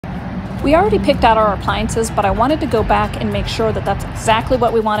We already picked out our appliances, but I wanted to go back and make sure that that's exactly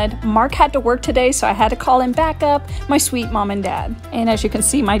what we wanted. Mark had to work today, so I had to call him back up, my sweet mom and dad. And as you can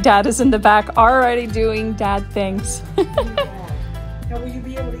see, my dad is in the back already doing dad things. Now, will you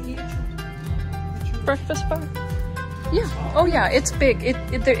be able to eat it? Breakfast bar? Yeah. Oh yeah, it's big.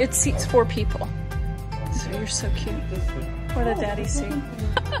 It seats 4 people. So you're so cute. What did Daddy see?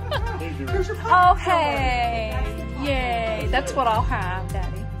 Oh hey! Yay! That's what I'll have,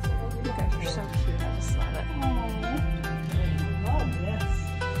 Daddy. You guys are so cute. I just love it. Oh, yes.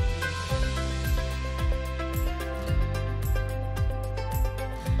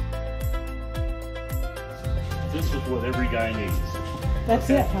 This is what every guy needs. That's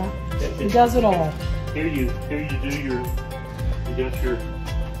it, huh? He does it all. Here you do you got your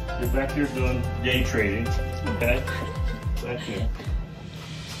you're back here doing day trading, okay? Back here.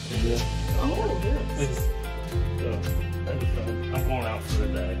 Oh, yes. I'm going out for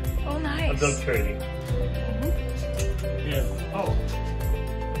the day. Oh nice. I'm done trading. Yeah. Oh.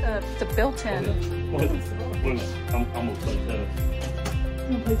 The built-in. I'm gonna play tennis.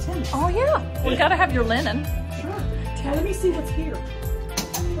 You play tennis? Oh yeah. We gotta have your linen. Sure. Now let me see what's here.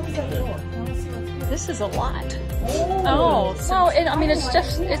 What is that for? I want to see what's here. This is a lot. Oh. Well, I mean, it's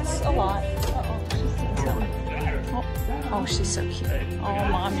a lot. Oh, she's so cute. Oh,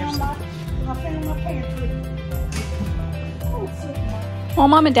 Mom, you're so cute. I found my pantry. Well,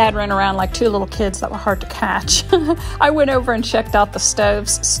 Mom and Dad ran around like 2 little kids that were hard to catch. I went over and checked out the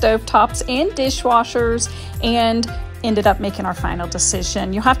stoves, stovetops, and dishwashers, and ended up making our final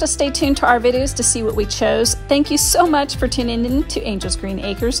decision. You'll have to stay tuned to our videos to see what we chose. Thank you so much for tuning in to Angels Green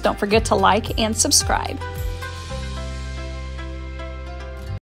Acres. Don't forget to like and subscribe.